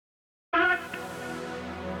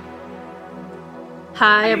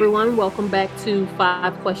Hi, everyone. Welcome back to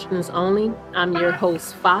Five Questions Only. I'm your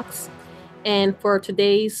host, Fox. And for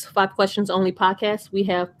today's Five Questions Only podcast, we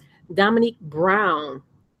have Dominique Brown.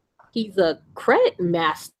 He's a credit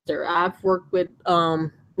master. I've worked with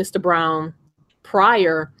Mr. Brown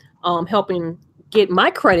prior, helping get my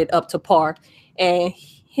credit up to par. And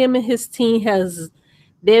him and his team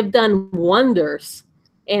they've done wonders.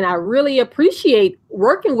 And I really appreciate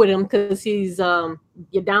working with him because you're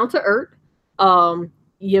down to earth.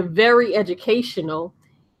 You're very educational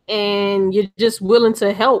and you're just willing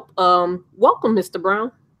to help. Welcome, Mr.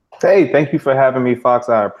 Brown. Hey, thank you for having me, Fox.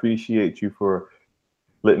 I appreciate you for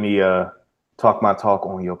letting me talk my talk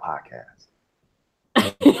on your podcast.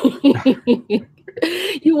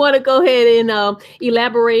 You want to go ahead and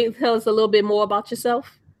elaborate, tell us a little bit more about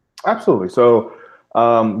yourself? Absolutely. So,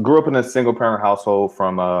 grew up in a single parent household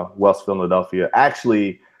from West Philadelphia.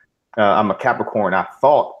 Actually, I'm a Capricorn. I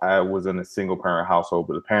thought I was in a single parent household,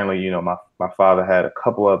 but apparently, my father had a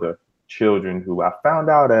couple other children who I found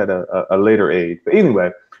out at a later age. But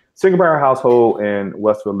anyway, single parent household in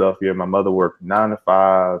West Philadelphia. My mother worked 9 to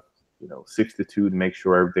 5, 6 to 2 to make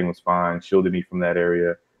sure everything was fine. Shielded me from that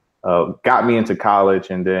area. Got me into college,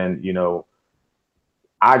 and then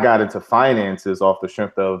I got into finances off the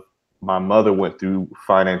strength of my mother went through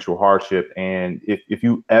financial hardship. And if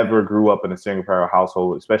you ever grew up in a single parent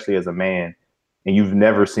household, especially as a man, and you've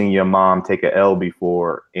never seen your mom take a L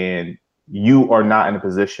before, and you are not in a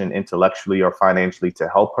position intellectually or financially to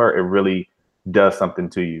help her, it really does something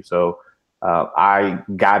to you. So I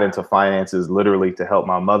got into finances literally to help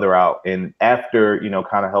my mother out. And after,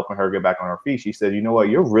 kind of helping her get back on her feet, she said, you know what,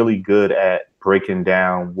 you're really good at breaking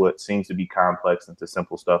down what seems to be complex into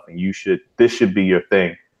simple stuff. And this should be your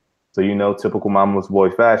thing. So, typical mama's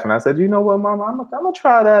boy fashion. I said, you know what, mama, I'm going to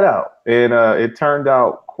try that out. And it turned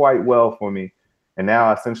out quite well for me. And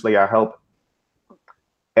now essentially I help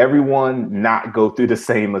everyone not go through the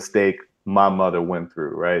same mistake my mother went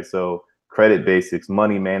through, right? So credit basics,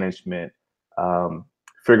 money management,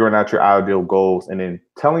 figuring out your ideal goals, and then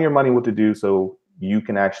telling your money what to do so you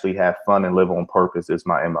can actually have fun and live on purpose is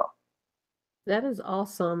my MO. That is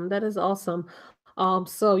awesome. That is awesome.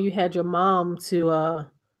 So you had your mom to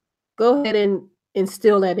go ahead and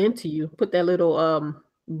instill that into you, put that little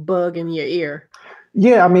bug in your ear.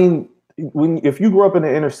 Yeah, I mean, if you grew up in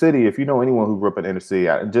the inner city, if you know anyone who grew up in the inner city,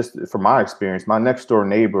 just from my experience, my next door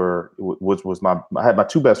neighbor I had my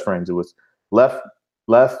two best friends. It was left,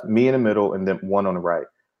 me in the middle, and then one on the right.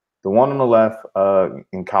 The one on the left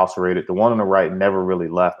incarcerated. The one on the right never really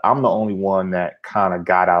left. I'm the only one that kind of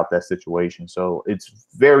got out that situation. So it's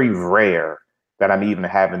very rare that I'm even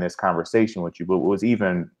having this conversation with you. But what was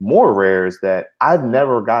even more rare is that I've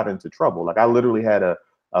never got into trouble. Like I literally had a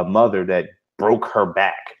mother that broke her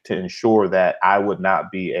back to ensure that I would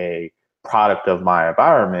not be a product of my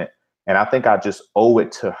environment. And I think I just owe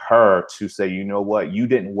it to her to say, you know what, you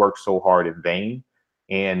didn't work so hard in vain.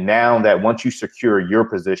 And now that once you secure your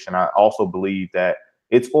position, I also believe that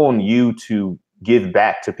it's on you to give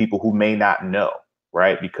back to people who may not know,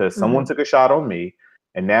 right? Because someone took a shot on me.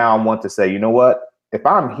 And now I want to say, you know what? If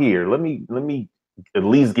I'm here, let me at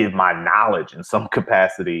least give my knowledge in some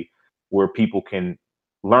capacity where people can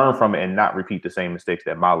learn from it and not repeat the same mistakes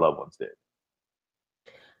that my loved ones did.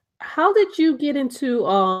 How did you get into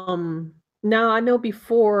now I know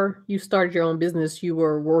before you started your own business you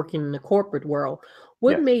were working in the corporate world.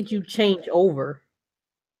 What Yes. made you change over?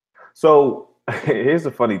 So here's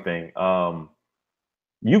the funny thing.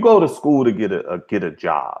 You go to school to get a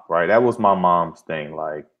job, right? That was my mom's thing.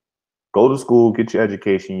 Like, go to school, get your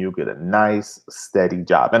education, you get a nice, steady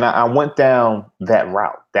job. And I went down that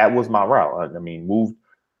route. That was my route. I mean, moved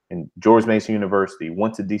in George Mason University,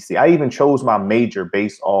 went to DC. I even chose my major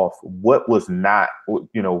based off what was not, what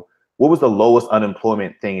was the lowest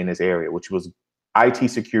unemployment thing in this area, which was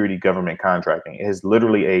IT security government contracting. It is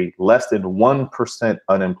literally a less than 1%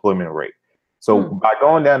 unemployment rate. So by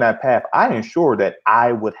going down that path, I ensured that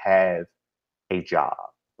I would have a job,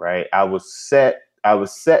 right? I was set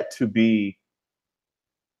to be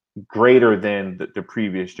greater than the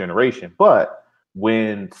previous generation. But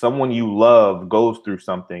when someone you love goes through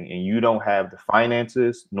something and you don't have the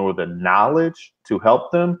finances nor the knowledge to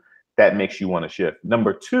help them, that makes you want to shift.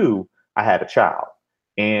 Number two, I had a child.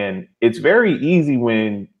 And it's very easy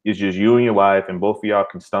when it's just you and your wife and both of y'all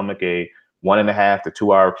can stomach a 1.5 to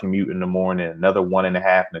 2 hour commute in the morning, another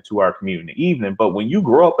 1.5 and a 2 hour commute in the evening. But when you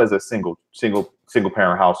grow up as a single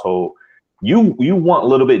parent household, you want a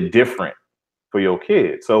little bit different for your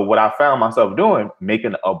kids. So what I found myself doing,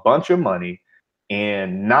 making a bunch of money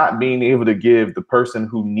and not being able to give the person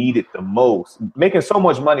who needed the most, making so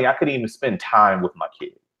much money, I couldn't even spend time with my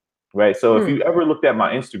kid. right? So if you ever looked at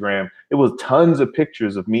my Instagram, it was tons of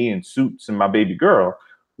pictures of me in suits and my baby girl.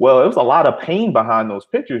 Well, it was a lot of pain behind those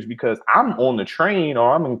pictures because I'm on the train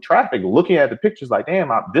or I'm in traffic looking at the pictures like, damn,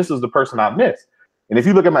 this is the person I missed. And if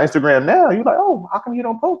you look at my Instagram now, you're like, oh, how come you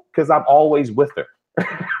don't post? Because I'm always with her,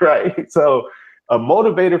 right? So a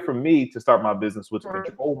motivator for me to start my business was to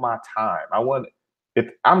control my time. I want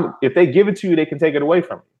if they give it to you, they can take it away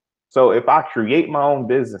from you. So if I create my own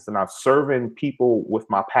business and I'm serving people with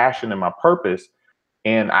my passion and my purpose,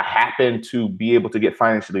 and I happen to be able to get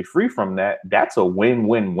financially free from that, that's a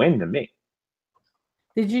win-win-win to me.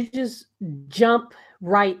 Did you just jump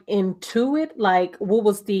right into it? Like, what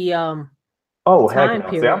was the Oh, heck time no.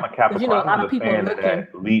 See, period? I'm a Because Capricorn. a I'm lot not of a people are fan of looking.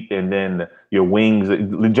 that leap and then your wings,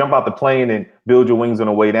 jump out the plane and build your wings on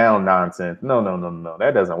the way down nonsense. No, no, no, no.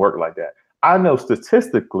 That doesn't work like that. I know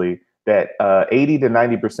statistically that 80 to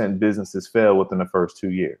 90% businesses fail within the first 2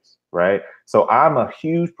 years, right? So I'm a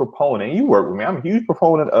huge proponent, you work with me, I'm a huge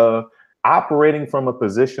proponent of operating from a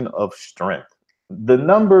position of strength. The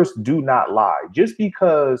numbers do not lie. Just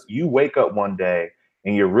because you wake up one day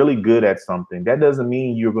and you're really good at something, that doesn't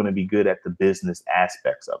mean you're going to be good at the business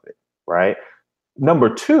aspects of it, right?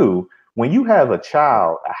 Number two, when you have a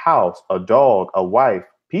child, a house, a dog, a wife,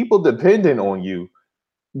 people dependent on you,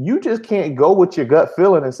 you just can't go with your gut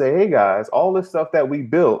feeling and say, hey guys, all this stuff that we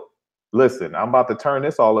built, listen, I'm about to turn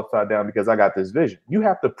this all upside down because I got this vision. You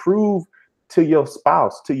have to prove to your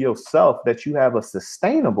spouse, to yourself, that you have a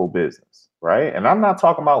sustainable business, right? And I'm not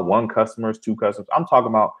talking about one customers, two customers. I'm talking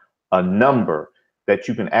about a number that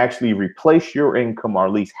you can actually replace your income or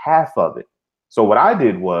at least half of it. So what I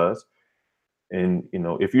did was, and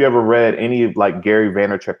if you ever read any of like Gary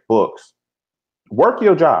Vaynerchuk books, work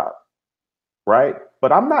your job, right?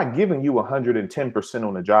 But I'm not giving you 110%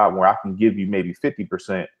 on the job where I can give you maybe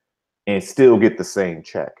 50% and still get the same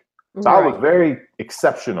check. So I was very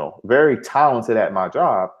exceptional, very talented at my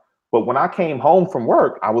job. But when I came home from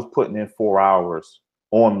work, I was putting in 4 hours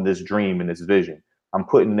on this dream and this vision. I'm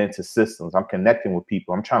putting it into systems. I'm connecting with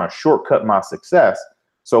people. I'm trying to shortcut my success.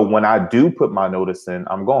 So when I do put my notice in,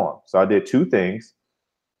 I'm gone. So I did two things.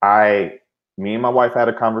 Me and my wife had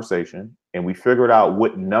a conversation and we figured out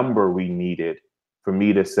what number we needed for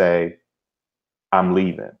me to say, I'm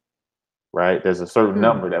leaving, right? There's a certain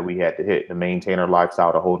number that we had to hit to maintain our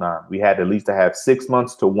lifestyle the whole time. We had at least to have 6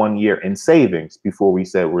 months to 1 year in savings before we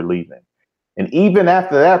said we're leaving. And even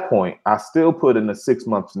after that point, I still put in a 6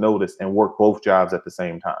 months notice and worked both jobs at the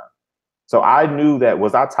same time. So I knew that,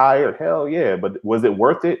 was I tired? Hell yeah. But was it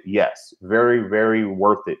worth it? Yes. Very, very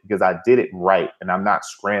worth it because I did it right and I'm not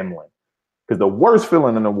scrambling. Because the worst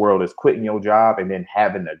feeling in the world is quitting your job and then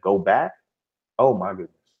having to go back. Oh my goodness.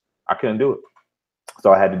 I couldn't do it.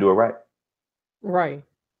 So I had to do it right. Right.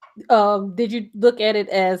 Did you look at it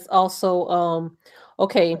as also,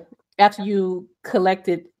 okay, after you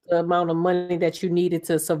collected the amount of money that you needed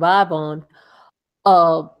to survive on,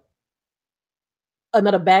 uh,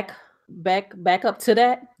 another back up to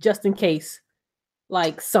that, just in case,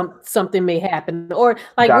 like something may happen, or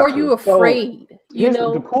like, were Got you you. So afraid? here's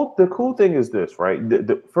the cool thing is this, right?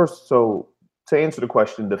 The first, so to answer the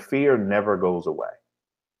question, the fear never goes away,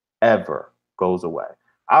 ever goes away.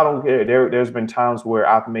 I don't care. There's been times where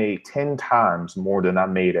I've made 10 times more than I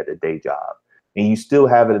made at a day job, and you still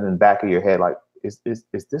have it in the back of your head, like, is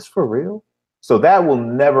this for real? So that will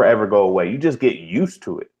never ever go away. You just get used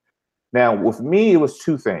to it. Now, with me, it was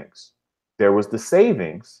two things. There was the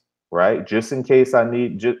savings, right? Just in case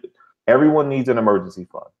everyone needs an emergency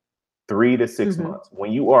fund, 3 to 6 months.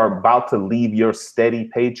 When you are about to leave your steady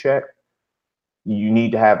paycheck, you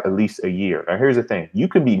need to have at least a year. Now, here's the thing. You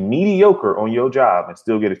can be mediocre on your job and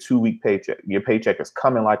still get a 2-week paycheck. Your paycheck is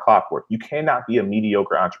coming like clockwork. You cannot be a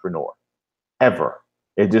mediocre entrepreneur, ever.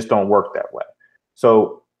 It just don't work that way.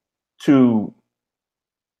 So to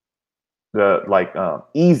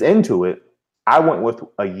ease into it, I went with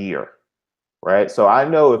a year, right? So I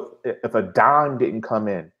know if a dime didn't come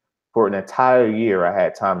in for an entire year, I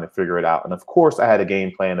had time to figure it out. And of course, I had a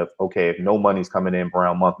game plan of, okay, if no money's coming in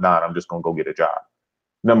around month 9, I'm just gonna go get a job.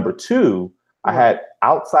 Number two, I had,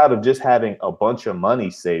 outside of just having a bunch of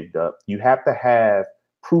money saved up, you have to have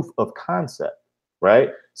proof of concept,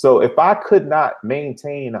 right? So if I could not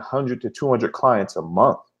maintain 100 to 200 clients a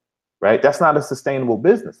month, right, that's not a sustainable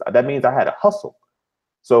business. That means I had to hustle.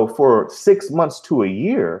 So for 6 months to a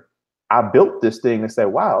year, I built this thing and said,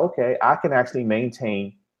 wow, okay, I can actually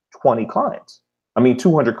maintain 200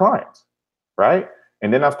 clients, right?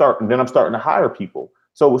 And then I'm starting to hire people.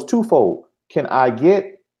 So it was twofold. Can I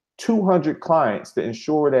get 200 clients to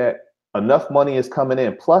ensure that enough money is coming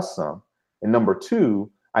in plus some? And number two,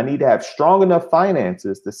 I need to have strong enough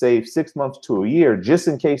finances to save 6 months to a year just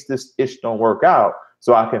in case this ish don't work out,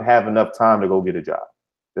 so I can have enough time to go get a job.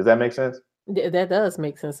 Does that make sense? That does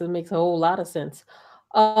make sense. It makes a whole lot of sense.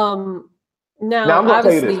 Now Now, I'm gonna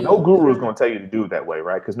tell you this: no obviously, guru is gonna tell you to do it that way,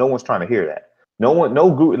 right? Because no one's trying to hear that.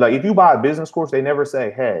 No guru. Like if you buy a business course, they never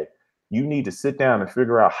say, "Hey, you need to sit down and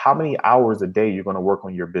figure out how many hours a day you're going to work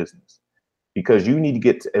on your business, because you need to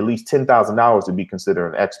get to at least $10,000 to be considered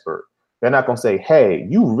an expert." They're not gonna say, "Hey,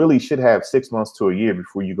 you really should have 6 months to a year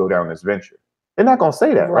before you go down this venture." They're not gonna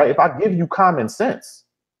say that, right? right, If I give you common sense,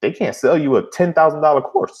 they can't sell you a $10,000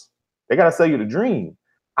 course. They gotta sell you the dream.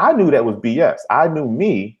 I knew that was BS. I knew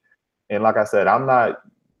me. And like I said, I'm not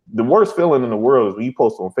the worst feeling in the world is when you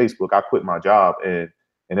post on Facebook, I quit my job and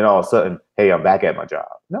then all of a sudden, hey, I'm back at my job.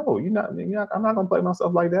 No, I'm not gonna play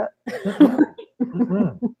myself like that.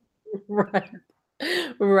 right,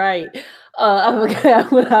 right. I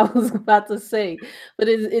forgot what I was about to say, but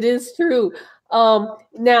it is true.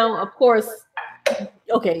 Now, of course,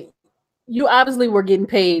 okay, you obviously were getting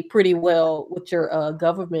paid pretty well with your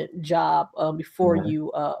government job before Mhm.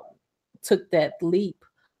 you took that leap.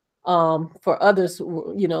 For others,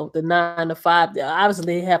 the 9 to 5, they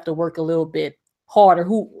obviously have to work a little bit harder.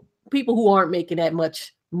 Who People who aren't making that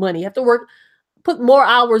much money have to put more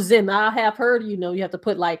hours in. I have heard, you have to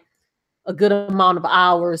put like a good amount of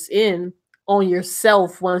hours in on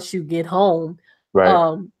yourself once you get home, Right.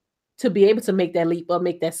 um, to be able to make that leap or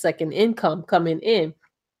make that second income coming in.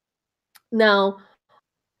 Now,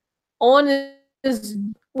 on this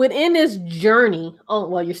within this journey, oh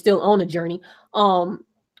well, you're still on a journey. Um,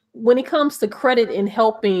 when it comes to credit and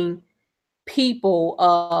helping people,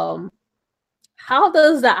 how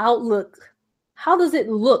does the outlook how does it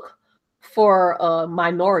look for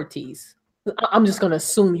minorities? I'm just going to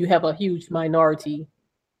assume you have a huge minority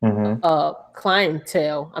Hmm.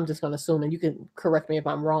 clientele. I'm just going to assume, and you can correct me if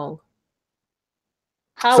I'm wrong.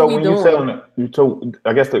 How are So we when you say doing? so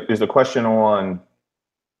I guess is the question on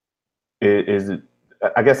is it?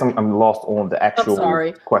 I guess I'm lost on the I'm actual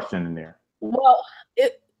sorry. question in there. Well,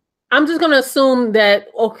 I'm just going to assume that,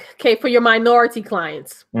 okay, for your minority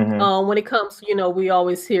clients, Hmm. when it comes, we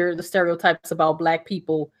always hear the stereotypes about Black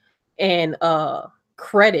people and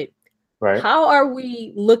credit. Right. How are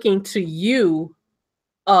we looking to you,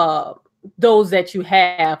 uh, those that you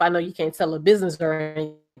have? I know you can't sell a business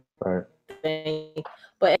or Right. anything,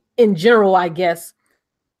 but in general, I guess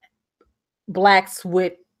Blacks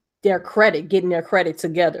with their credit, getting their credit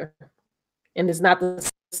together. And it's not the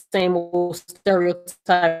same old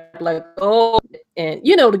stereotype like, oh, and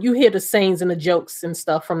you hear the sayings and the jokes and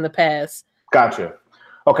stuff from the past. Gotcha.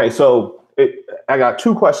 Okay, so I got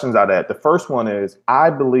two questions out of that. The first one is I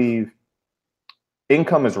believe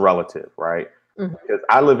income is relative, right? Mhm. Because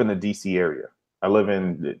I live in the DC area. I live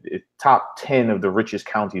in the top 10 of the richest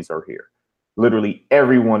counties are here. Literally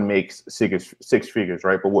everyone makes six figures,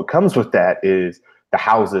 right? But what comes with that is the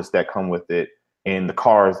houses that come with it and the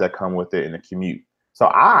cars that come with it and the commute. So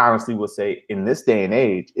I honestly would say in this day and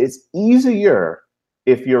age, it's easier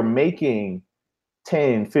if you're making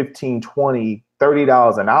 10, 15, 20,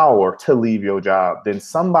 $30 an hour to leave your job than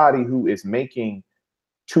somebody who is making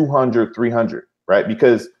 200, 300, right?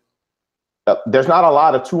 Because there's not a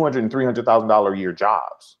lot of 200 and $300,000 a year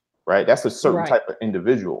jobs, right? That's a certain Right. type of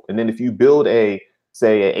individual. And then if you build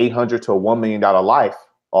say, a 800 to a $1 million life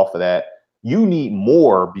off of that, you need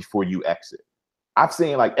more before you exit. I've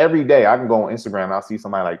seen like every day I can go on Instagram and I'll see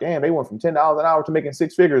somebody like, damn, they went from $10 an hour to making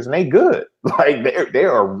six figures and they good. Like they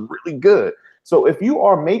are really good. So if you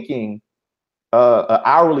are making an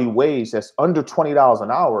hourly wage that's under $20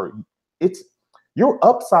 an hour, it's your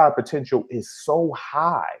upside potential is so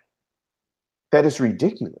high that it's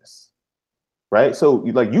ridiculous, right? So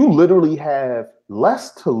like you literally have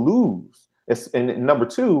less to lose. And number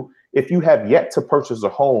two, if you have yet to purchase a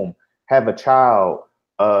home, have a child,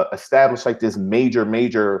 establish like this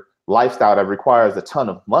major lifestyle that requires a ton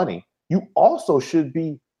of money, you also should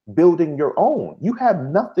be building your own. You have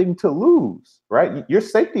nothing to lose, right? Your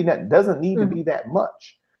safety net doesn't need to be Mhm. that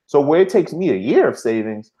much. So where it takes me a year of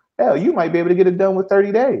savings, hell, you might be able to get it done with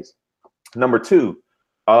 30 days. Number two,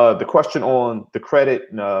 the question on the credit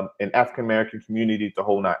in African American communities, the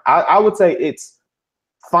whole nine. I would say it's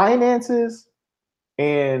finances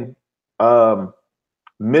and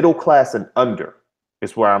middle class and under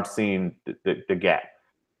is where I'm seeing the gap.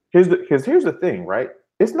 Here's the thing, right?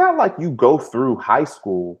 It's not like you go through high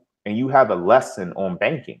school and you have a lesson on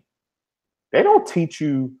banking. They don't teach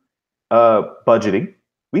you budgeting.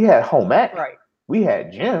 We had home ec. Right. We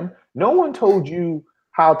had gym. No one told you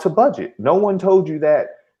how to budget. No one told you that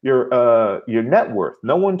your net worth.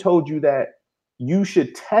 No one told you that you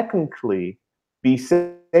should technically be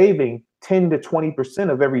saving 10 to 20%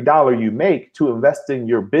 of every dollar you make to invest in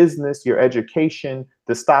your business, your education,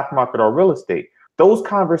 the stock market, or real estate. Those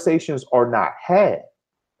conversations are not had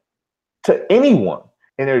to anyone.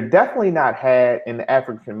 And they're definitely not had in the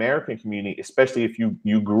African American community, especially if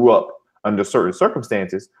you grew up under certain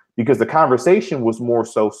circumstances, because the conversation was more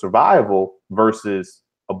so survival versus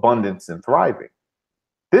abundance and thriving.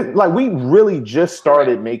 Like we really just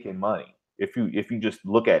started making money. If you just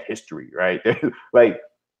look at history, right? Like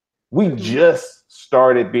we just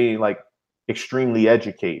started being like extremely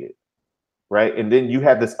educated, right? And then you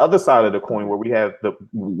have this other side of the coin where we have the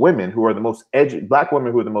women who are the most Black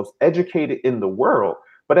women who are the most educated in the world,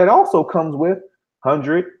 but it also comes with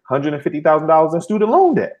 $150,000 in student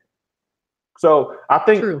loan debt. So I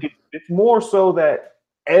think it's more so that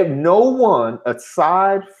no one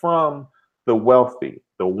aside from the wealthy,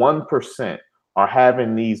 the 1%, are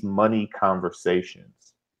having these money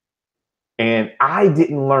conversations. And I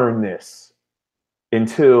didn't learn this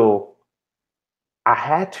until I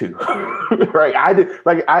had to, right? I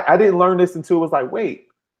didn't learn this until it was like, wait,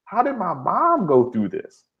 how did my mom go through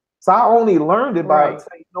this? So I only learned it by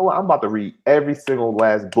saying, you know what, I'm about to read every single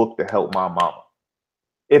last book to help my mama.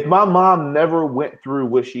 If my mom never went through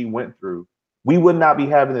what she went through, we would not be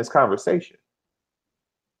having this conversation.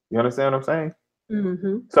 You understand what I'm saying?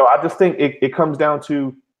 Mm-hmm. So I just think it comes down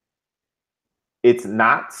to, it's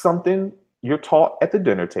not something you're taught at the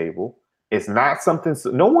dinner table. It's not something,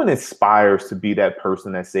 no one aspires to be that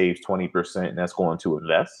person that saves 20% and that's going to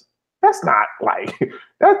invest. That's not like,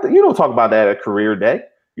 that. You don't talk about that at career day.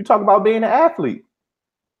 You talk about being an athlete.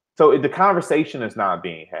 So the conversation is not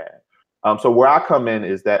being had. So where I come in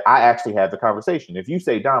is that I actually have the conversation. If you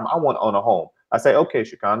say, Dom, I want to own a home, I say, okay,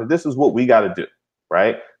 Shakana, this is what we got to do,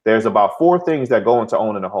 right? There's about 4 things that go into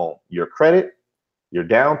owning a home: your credit, your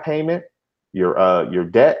down payment, your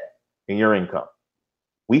debt, and your income.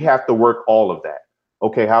 We have to work all of that.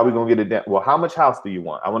 Okay, how are we going to get it down? Well, how much house do you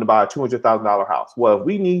want? I want to buy a $200,000 house. Well, if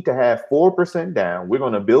we need to have 4% down, we're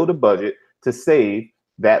going to build a budget to save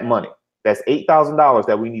that money. That's $8,000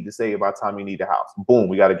 that we need to save by the time we need the house. Boom,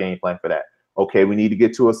 we got a game plan for that. Okay, we need to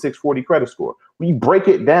get to a 640 credit score. We break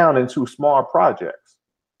it down into small projects.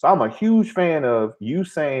 So I'm a huge fan of you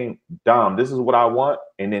saying, Dom, this is what I want,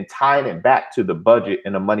 and then tying it back to the budget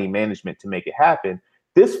and the money management to make it happen.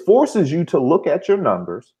 This forces you to look at your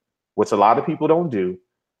numbers, which a lot of people don't do,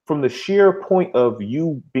 from the sheer point of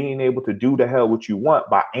you being able to do the hell what you want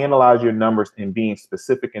by analyzing your numbers and being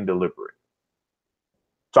specific and deliberate.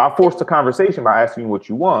 So I forced the conversation by asking you what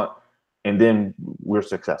you want, and then we're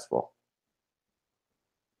successful.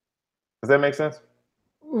 Does that make sense?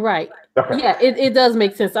 Right. Okay. Yeah, it does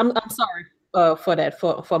make sense. I'm sorry for that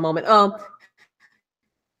for a moment.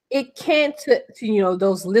 It can't to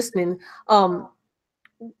those listening,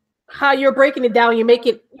 how you're breaking it down, you make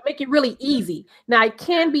it really easy. Now it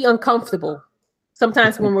can be uncomfortable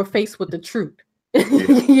sometimes when we're faced with the truth.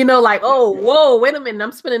 Like, oh, whoa, wait a minute,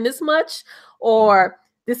 I'm spending this much, or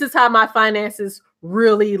this is how my finances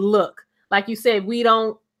really look. Like you said,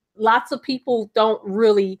 lots of people don't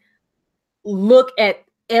really look at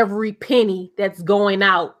every penny that's going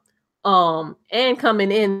out and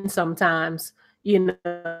coming in sometimes, in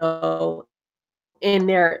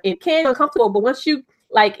there. It can be uncomfortable, but once you,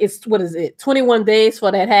 like, it's 21 days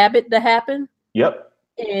for that habit to happen. Yep.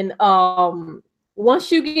 And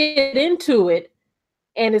once you get into it,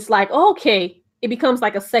 and it's like, okay, it becomes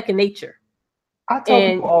like a second nature. I tell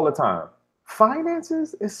people all the time,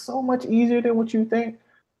 finances is so much easier than what you think.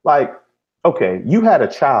 Like, okay, you had a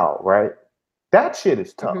child, right? That shit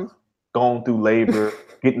is tough. Mm-hmm. Going through labor,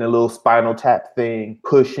 getting a little spinal tap thing,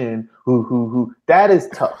 pushing, that is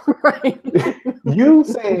tough. Right.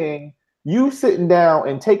 You sitting down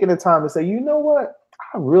and taking the time to say, you know what?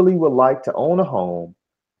 I really would like to own a home,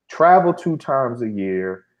 travel 2 times a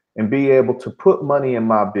year, and be able to put money in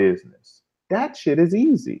my business. That shit is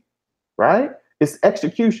easy, right? It's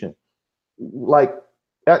execution. Like,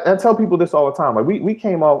 I tell people this all the time. Like, we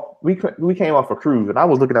came off a cruise, and I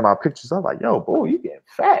was looking at my pictures. I was like, yo, boy, you getting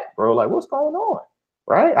fat, bro. Like, what's going on?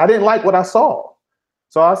 Right? I didn't like what I saw.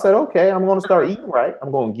 So I said, okay, I'm going to start eating right.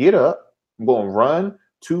 I'm going to get up. I'm going to run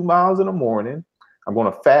 2 miles in the morning. I'm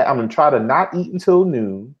going to try to not eat until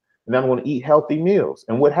noon. And then I'm going to eat healthy meals.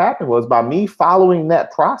 And what happened was, by me following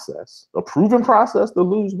that process, a proven process to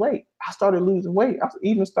lose weight, I started losing weight. I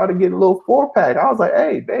even started getting a little 4-pack. I was like,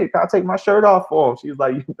 hey, babe, can I take my shirt off for him? She was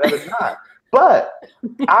like, you better not. But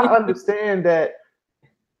I understand that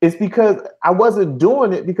it's because I wasn't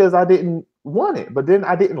doing it because I didn't want it. But then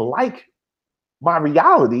I didn't like my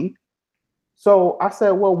reality. So I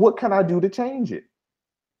said, well, what can I do to change it?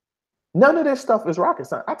 None of this stuff is rocket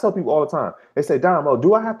science. I tell people all the time. They say, Damo,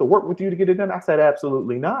 do I have to work with you to get it done? I said,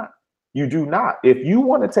 absolutely not. You do not. If you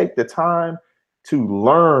want to take the time to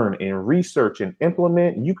learn and research and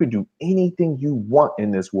implement, you can do anything you want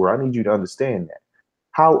in this world. I need you to understand that.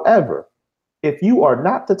 However, if you are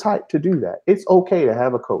not the type to do that, it's okay to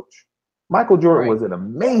have a coach. Michael Jordan was an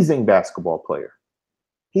amazing basketball player.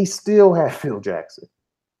 He still had Phil Jackson,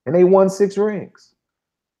 and they won 6 rings.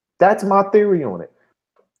 That's my theory on it.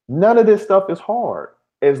 None of this stuff is hard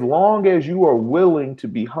as long as you are willing to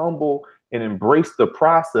be humble and embrace the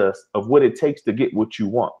process of what it takes to get what you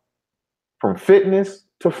want. From fitness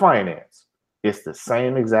to finance, it's the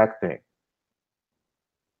same exact thing.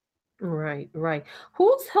 Right, right.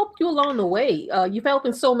 Who's helped you along the way? You've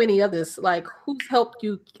helped so many others. Like, who's helped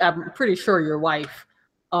you? I'm pretty sure your wife,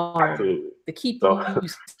 to keep you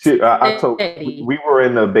I told steady. we were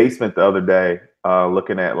in the basement the other day,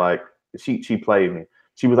 looking at like she played me.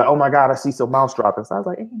 She was like, "Oh my God, I see some mouse droppings." I was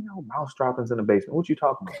like, "Ain't no mouse droppings in the basement. What you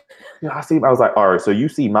talking about?" You know, I was like, "All right, so you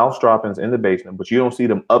see mouse droppings in the basement, but you don't see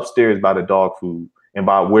them upstairs by the dog food and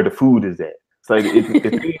by where the food is at. So if ain't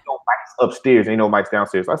no mice upstairs, ain't no mice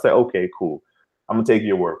downstairs." I said, "Okay, cool. I'm gonna take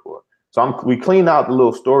your word for it." So we cleaned out the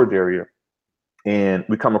little storage area, and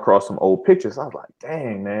we come across some old pictures. I was like,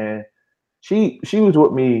 "Dang, man, she was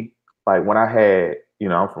with me like when I had." You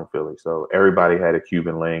know, I'm from Philly, so everybody had a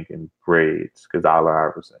Cuban link and braids because Allen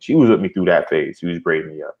Iverson. She was with me through that phase. She was braiding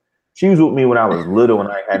me up. She was with me when I was little and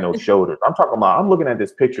I had no shoulders. I'm looking at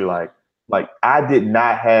this picture like I did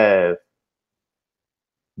not have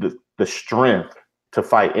the strength to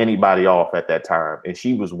fight anybody off at that time, and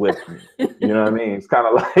she was with me. You know what I mean? It's kind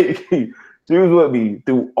of like she was with me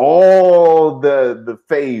through all the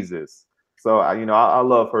phases. So I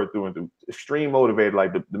love her through and through. Extreme motivated,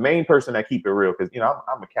 like the main person that keep it real, because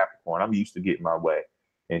I'm a Capricorn. I'm used to getting my way,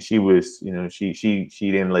 and she was, she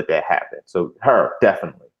didn't let that happen. So her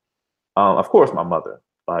definitely. Of course, my mother,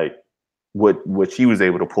 like what she was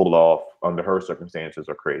able to pull off under her circumstances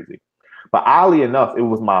are crazy. But oddly enough, it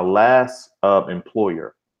was my last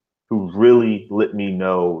employer who really let me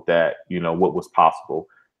know that what was possible.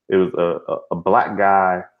 It was a black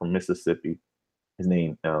guy from Mississippi. His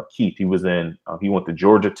name Keith. He went to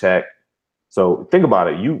Georgia Tech. So think about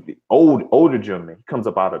it. Older gentleman. He comes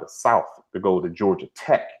up out of the South to go to Georgia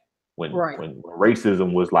Tech when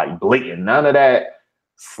racism was like blatant. None of that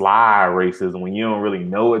sly racism when you don't really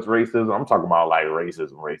know it's racism. I'm talking about like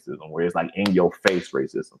racism where it's like in your face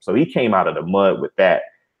racism. So he came out of the mud with that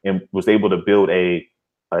and was able to build a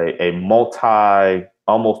multi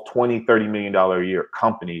almost $20-30 million a year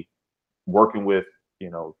company working with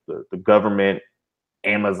the government,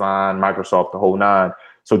 Amazon, Microsoft, the whole nine.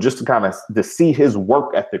 So just to see his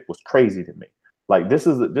work ethic was crazy to me. Like this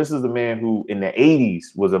is a man who in the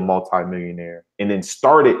 80s was a multimillionaire and then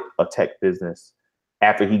started a tech business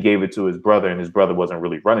after he gave it to his brother, and his brother wasn't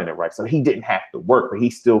really running it right. So he didn't have to work, but he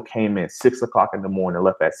still came in 6 o'clock in the morning,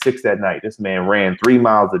 left at 6 at night. This man ran 3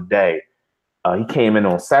 miles a day. He came in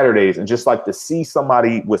on Saturdays, and just like to see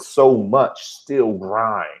somebody with so much still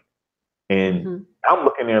grind. And I'm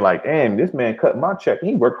looking there like, damn, this man cut my check.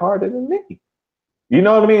 He worked harder than me. You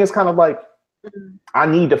know what I mean? It's kind of like, I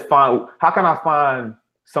need to how can I find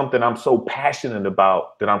something I'm so passionate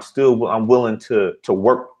about that I'm willing to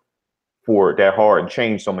work for it that hard and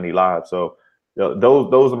change so many lives. So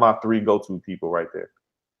those are my 3 go-to people right there.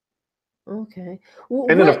 Okay.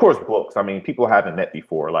 And then of course books. I mean, people haven't met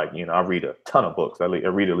before. Like, I read a ton of books. I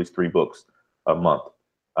read at least 3 books a month,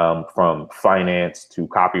 from finance to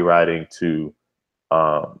copywriting to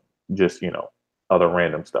just, other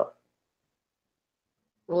random stuff.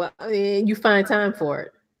 Well, I mean, you find time for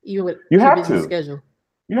it, even with your busy schedule.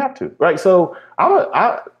 You have to, right? So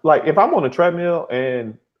I like if I'm on a treadmill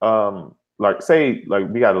and like say like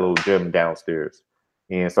we got a little gym downstairs,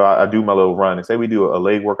 and so I do my little run. And say we do a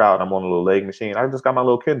leg workout, and I'm on a little leg machine. I just got my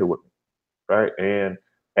little Kindle with me, right? And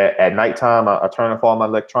at nighttime, I turn off all my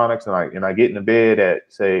electronics, and I get in the bed at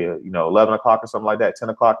say 11 o'clock or something like that, 10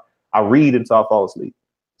 o'clock. I read until I fall asleep.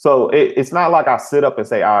 So it's not like I sit up and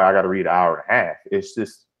say, "All right, I got to read an hour and a half." It's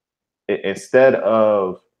just instead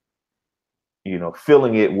of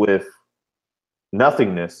filling it with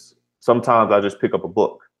nothingness, sometimes I just pick up a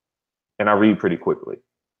book and I read pretty quickly.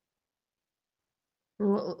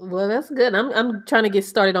 Well, that's good. I'm trying to get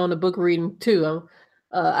started on the book reading too.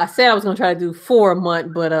 I said I was going to try to do 4 a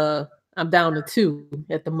month, but I'm down to 2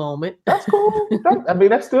 at the moment. That's cool.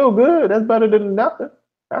 That's still good. That's better than nothing.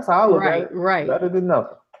 That's how I look at it. Right. Better than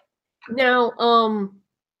nothing. Now,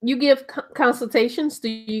 you give consultations. Do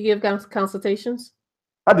you give consultations?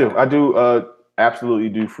 I do. Absolutely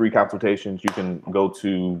do free consultations. You can go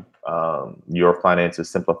to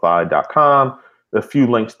yourfinancessimplified.com. A few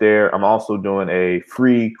links there. I'm also doing a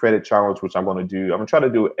free credit challenge, which I'm going to do. I'm going to try to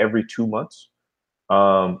do it every 2 months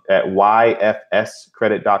at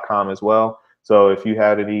yfscredit.com as well. So if you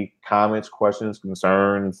have any comments, questions,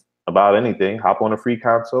 concerns about anything, hop on a free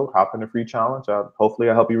consult, hop in a free challenge. Hopefully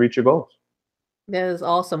I'll help you reach your goals. That is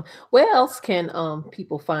awesome. Where else can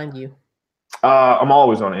people find you? I'm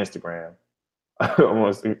always on Instagram. I'm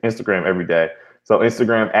on Instagram every day. So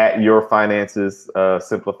Instagram at Your Finances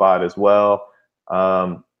Simplified as well.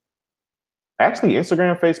 Actually,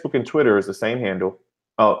 Instagram, Facebook, and Twitter is the same handle.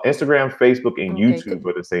 Instagram, Facebook, and YouTube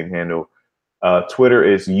are the same handle. Twitter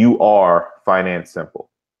is YouRFinanceSimple. Simple.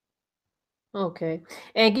 Okay.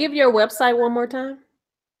 And give your website one more time.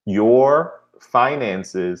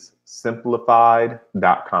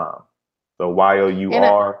 yourfinancessimplified.com. So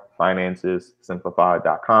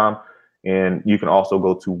YOUR-financessimplified.com. And you can also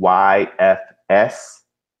go to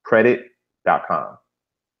yfscredit.com.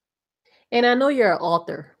 And I know you're an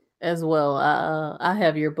author as well. I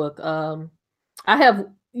have your book. How many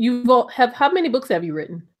books have you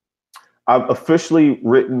written? I've officially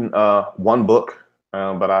written one book,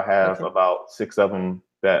 but I have about 6 of them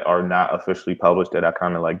that are not officially published that I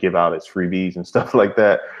kind of like give out as freebies and stuff like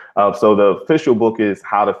that. So the official book is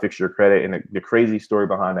How to Fix Your Credit. And the crazy story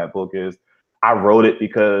behind that book is I wrote it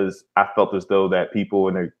because I felt as though that people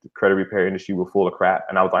in the credit repair industry were full of crap.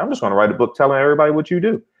 And I was like, I'm just going to write a book telling everybody what you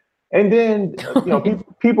do. And then,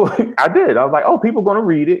 people, I did. I was like, oh, people are going to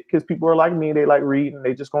read it because people are like me. They like read and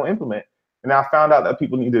they just going to implement. And I found out that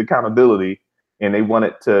people needed accountability and they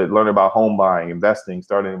wanted to learn about home buying, investing,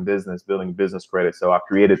 starting a business, building business credit. So I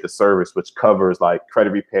created the service, which covers like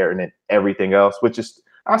credit repair and then everything else, which is,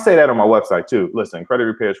 I say that on my website too. Listen, credit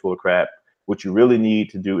repair is full of crap. What you really need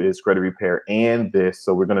to do is credit repair and this.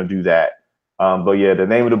 So we're going to do that. But yeah, the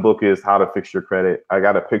name of the book is How to Fix Your Credit. I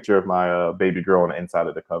got a picture of my baby girl on the inside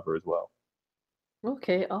of the cover as well.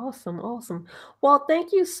 Okay, awesome. Well,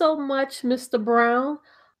 thank you so much, Mr. Brown,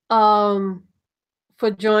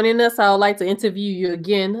 for joining us. I would like to interview you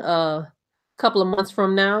again a couple of months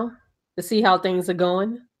from now to see how things are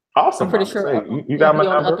going. Awesome. I'm pretty sure you got my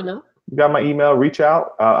number. You got my email. Reach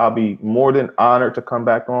out. I'll be more than honored to come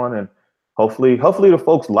back on, and hopefully the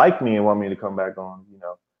folks like me and want me to come back on.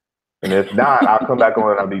 And if not, I'll come back on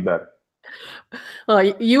and I'll be better.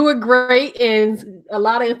 You were great, and a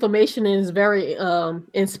lot of information is very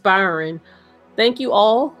inspiring. Thank you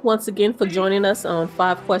all once again for joining us on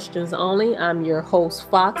 5 Questions Only. I'm your host,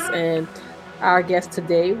 Fox, and our guest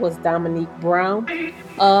today was Dominique Brown.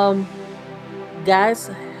 Guys,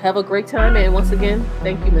 have a great time, and once again,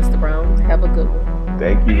 thank you, Mr. Brown. Have a good one.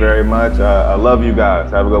 Thank you very much. I love you guys.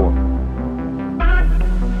 Have a good one.